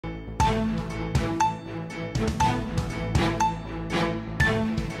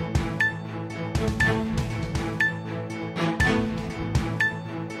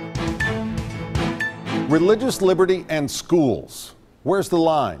Religious liberty and schools. Where's the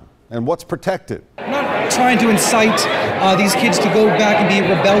line? And what's protected? I'm not trying to incite these kids to go back and be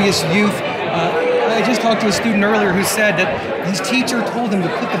rebellious youth. I just talked to a student earlier who said that his teacher told him to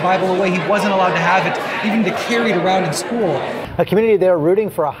put the Bible away. He wasn't allowed to have it, even to carry it around in school. A community there rooting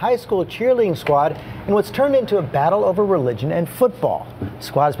for a high school cheerleading squad in what's turned into a battle over religion and football. The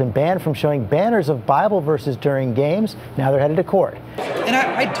squad has been banned from showing banners of Bible verses during games. Now they're headed to court. And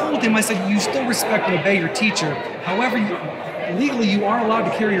I told him, I said, you still respect and obey your teacher. However, legally you are allowed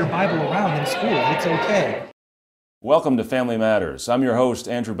to carry your Bible around in school. It's okay. Welcome to Family Matters. I'm your host,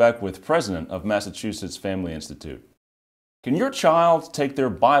 Andrew Beckwith, president of Massachusetts Family Institute. Can your child take their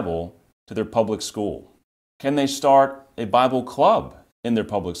Bible to their public school? Can they start a Bible club in their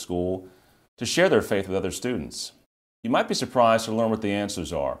public school to share their faith with other students? You might be surprised to learn what the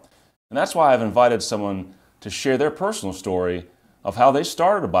answers are. And that's why I've invited someone to share their personal story of how they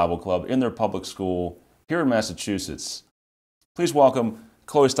started a Bible club in their public school here in Massachusetts. Please welcome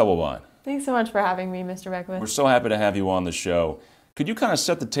Chloe Stubblebine. Thanks so much for having me, Mr. Beckwith. We're so happy to have you on the show. Could you kind of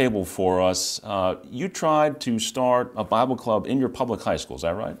set the table for us? You tried to start a Bible club in your public high school, is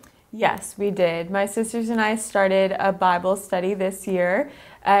that right? Yes, we did. My sisters and I started a Bible study this year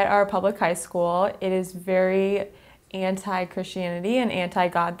at our public high school. It is very anti-Christianity and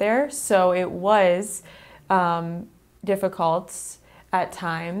anti-God there, so it was difficult at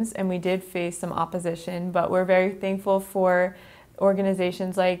times, and we did face some opposition, but we're very thankful for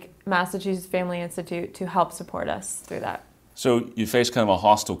organizations like Massachusetts Family Institute to help support us through that. So you faced kind of a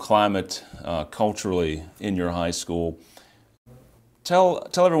hostile climate culturally in your high school. Tell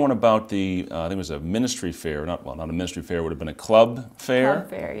everyone about the, I think it was a ministry fair, not a ministry fair, it would have been a club fair,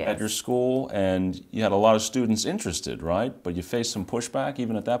 yes, at your school, and you had a lot of students interested, right? But you faced some pushback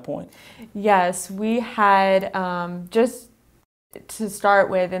even at that point? Yes, we had, just to start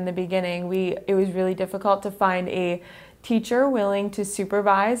with in the beginning, it was really difficult to find a teacher willing to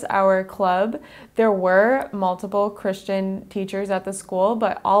supervise our club. There were multiple Christian teachers at the school,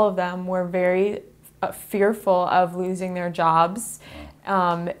 but all of them were very fearful of losing their jobs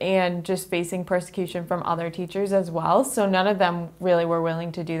and just facing persecution from other teachers as well. So none of them really were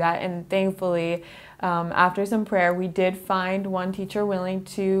willing to do that. And thankfully, after some prayer, we did find one teacher willing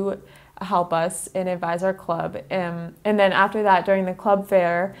to help us and advise our club. And then after that, during the club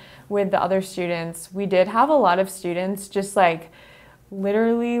fair with the other students, we did have a lot of students just like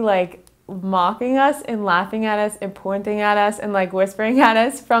literally like mocking us and laughing at us and pointing at us and like whispering at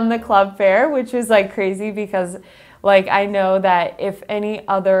us from the club fair, which was like crazy because like I know that if any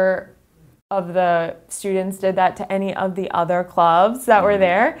other of the students did that to any of the other clubs that were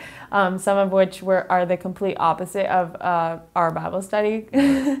there, some of which are the complete opposite of our Bible study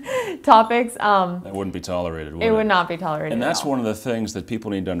topics. That wouldn't be tolerated, would it? It would not be tolerated. And that's at all. one of the things that people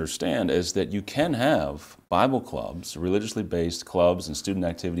need to understand is that you can have Bible clubs, religiously based clubs and student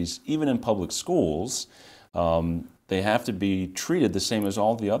activities, even in public schools. They have to be treated the same as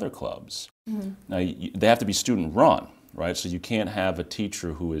all the other clubs. Mm-hmm. Now, they have to be student run, right? So you can't have a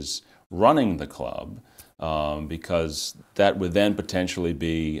teacher who is running the club because that would then potentially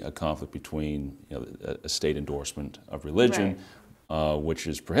be a conflict between a state endorsement of religion, right, which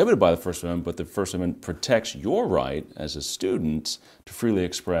is prohibited by the First Amendment, but the First Amendment protects your right as a student to freely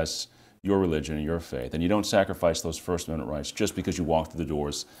express your religion and your faith. And you don't sacrifice those First Amendment rights just because you walk through the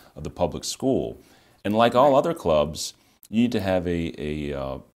doors of the public school. And like all other clubs, you need to have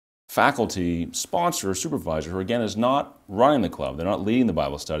a faculty sponsor or supervisor who, again, is not running the club. They're not leading the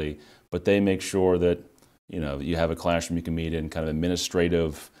Bible study, but they make sure that you have a classroom you can meet in, kind of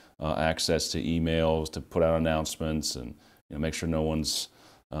administrative access to emails, to put out announcements, and make sure no one's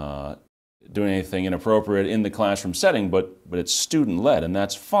doing anything inappropriate in the classroom setting, but it's student-led, and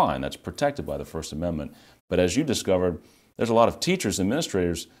that's fine. That's protected by the First Amendment. But as you discovered, there's a lot of teachers and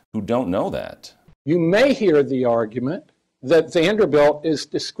administrators who don't know that. You may hear the argument that Vanderbilt is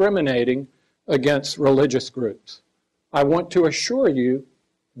discriminating against religious groups. I want to assure you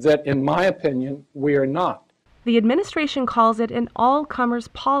that, in my opinion, we are not. The administration calls it an all-comers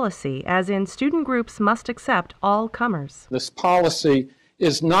policy, as in student groups must accept all comers. This policy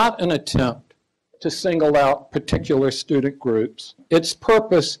is not an attempt to single out particular student groups. Its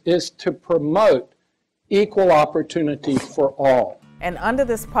purpose is to promote equal opportunity for all. And under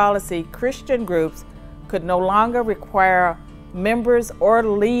this policy, Christian groups could no longer require members or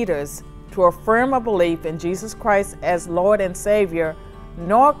leaders to affirm a belief in Jesus Christ as Lord and Savior,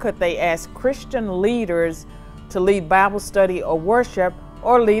 nor could they ask Christian leaders to lead Bible study or worship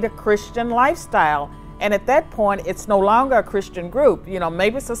or lead a Christian lifestyle. And at that point, it's no longer a Christian group.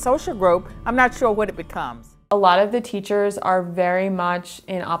 Maybe it's a social group. I'm not sure what it becomes. A lot of the teachers are very much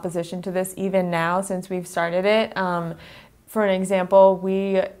in opposition to this even now since we've started it. For an example,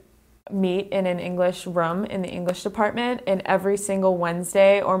 we meet in an English room in the English department, and every single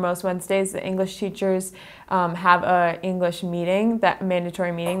Wednesday, or most Wednesdays, the English teachers have a English meeting, that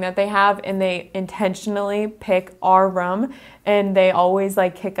mandatory meeting that they have, and they intentionally pick our room, and they always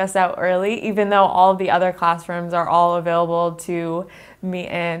like kick us out early, even though all of the other classrooms are all available to meet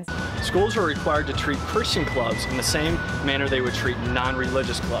in. Schools are required to treat Christian clubs in the same manner they would treat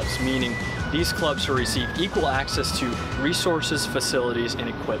non-religious clubs, meaning these clubs should receive equal access to resources, facilities, and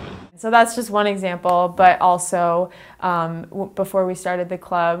equipment. So that's just one example, but also before we started the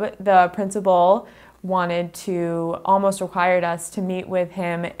club, the principal wanted to, almost required us to meet with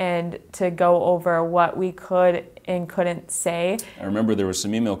him and to go over what we could and couldn't say. I remember there was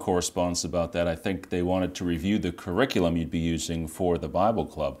some email correspondence about that. I think they wanted to review the curriculum you'd be using for the Bible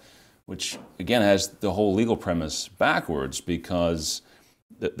Club, which again has the whole legal premise backwards, because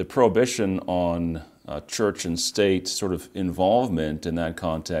the prohibition on church and state sort of involvement in that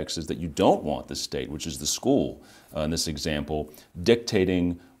context is that you don't want the state, which is the school in this example,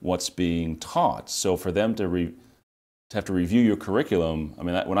 dictating what's being taught. So for them to have to review your curriculum, I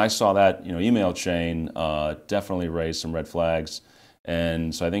mean, when I saw that email chain, definitely raised some red flags.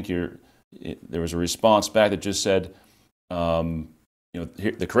 And so I think there was a response back that just said,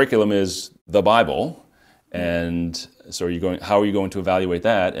 the curriculum is the Bible, and so how are you going to evaluate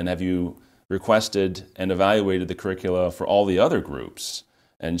that? And have you requested and evaluated the curricula for all the other groups?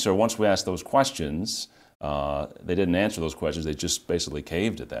 And so once we asked those questions, they didn't answer those questions. They just basically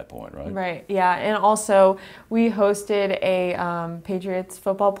caved at that point, right? Right, yeah. And also, we hosted a Patriots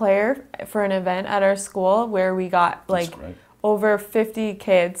football player for an event at our school where we got like over 50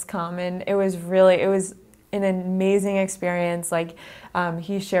 kids come, and it was an amazing experience. Like,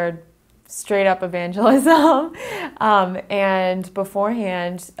 he shared straight up evangelism. And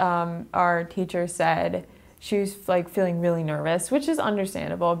beforehand, our teacher said she was like feeling really nervous, which is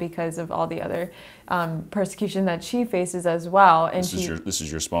understandable because of all the other persecution that she faces as well. And this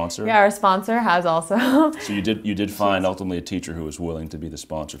is your sponsor? Yeah, our sponsor has also. So you did find ultimately a teacher who was willing to be the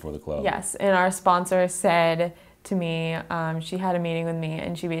sponsor for the club? Yes, and our sponsor said to me, she had a meeting with me,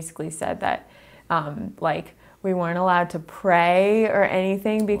 and she basically said that like, we weren't allowed to pray or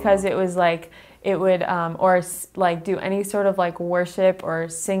anything because it was like, it would, or like do any sort of like worship or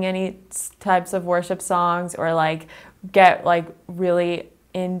sing any types of worship songs or like get like really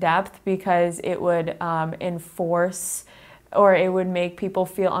in depth, because it would enforce, or it would make people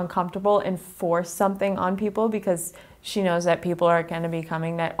feel uncomfortable and force something on people, because she knows that people are going to be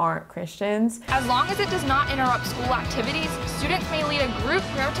coming that aren't Christians. As long as it does not interrupt school activities, students may lead a group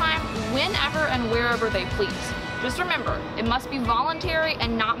prayer time whenever and wherever they please. Just remember, it must be voluntary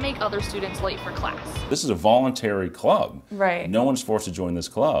and not make other students late for class. This is a voluntary club. Right. No one's forced to join this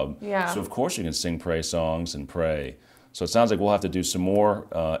club. Yeah. So of course you can sing praise songs and pray. So it sounds like we'll have to do some more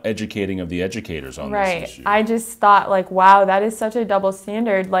educating of the educators on this issue. I just thought, like, wow, that is such a double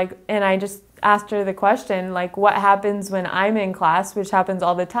standard. Like, and I just asked her the question, like, what happens when I'm in class, which happens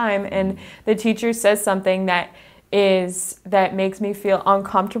all the time, and the teacher says something that makes me feel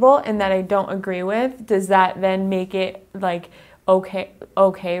uncomfortable and that I don't agree with. Does that then make it like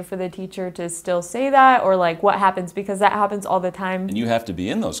okay for the teacher to still say that, or like what happens? Because that happens all the time. And you have to be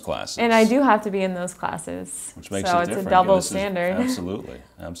in those classes. And I do have to be in those classes. Which makes so it it's different. a double standard. Absolutely.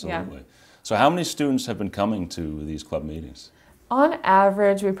 Yeah. So how many students have been coming to these club meetings? On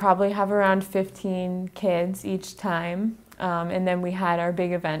average, we probably have around 15 kids each time. And then we had our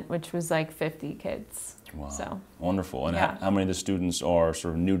big event, which was like 50 kids. Wow, so, wonderful. And yeah. how many of the students are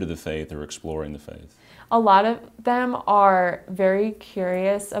sort of new to the faith or exploring the faith? A lot of them are very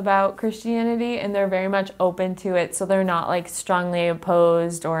curious about Christianity, and they're very much open to it, so they're not like strongly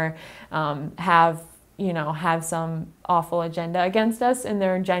opposed or have some awful agenda against us, and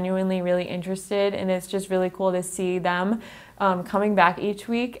they're genuinely really interested, and it's just really cool to see them coming back each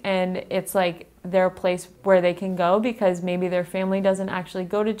week, and it's like their place where they can go because maybe their family doesn't actually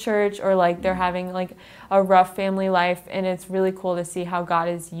go to church, or like they're having like a rough family life, and it's really cool to see how God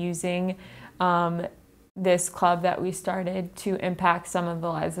is using this club that we started to impact some of the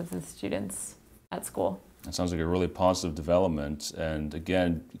lives of the students at school. That sounds like a really positive development, and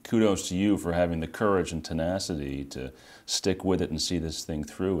again, kudos to you for having the courage and tenacity to stick with it and see this thing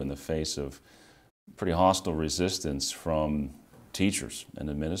through in the face of pretty hostile resistance from teachers and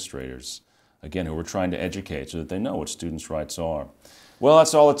administrators, again, who are trying to educate so that they know what students' rights are. Well,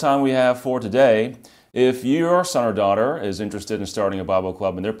 that's all the time we have for today. If your son or daughter is interested in starting a Bible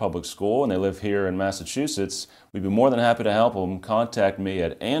club in their public school and they live here in Massachusetts, we'd be more than happy to help them. Contact me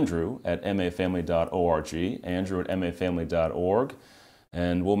at andrew@mafamily.org, andrew@mafamily.org,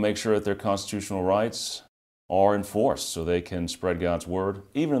 and we'll make sure that their constitutional rights are enforced so they can spread God's Word,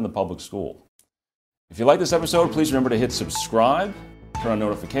 even in the public school. If you like this episode, please remember to hit subscribe, turn on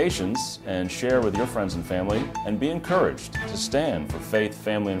notifications, and share with your friends and family, and be encouraged to stand for faith,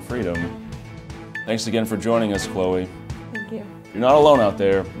 family, and freedom. Thanks again for joining us, Chloe. Thank you. You're not alone out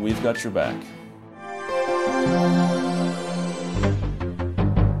there. We've got your back.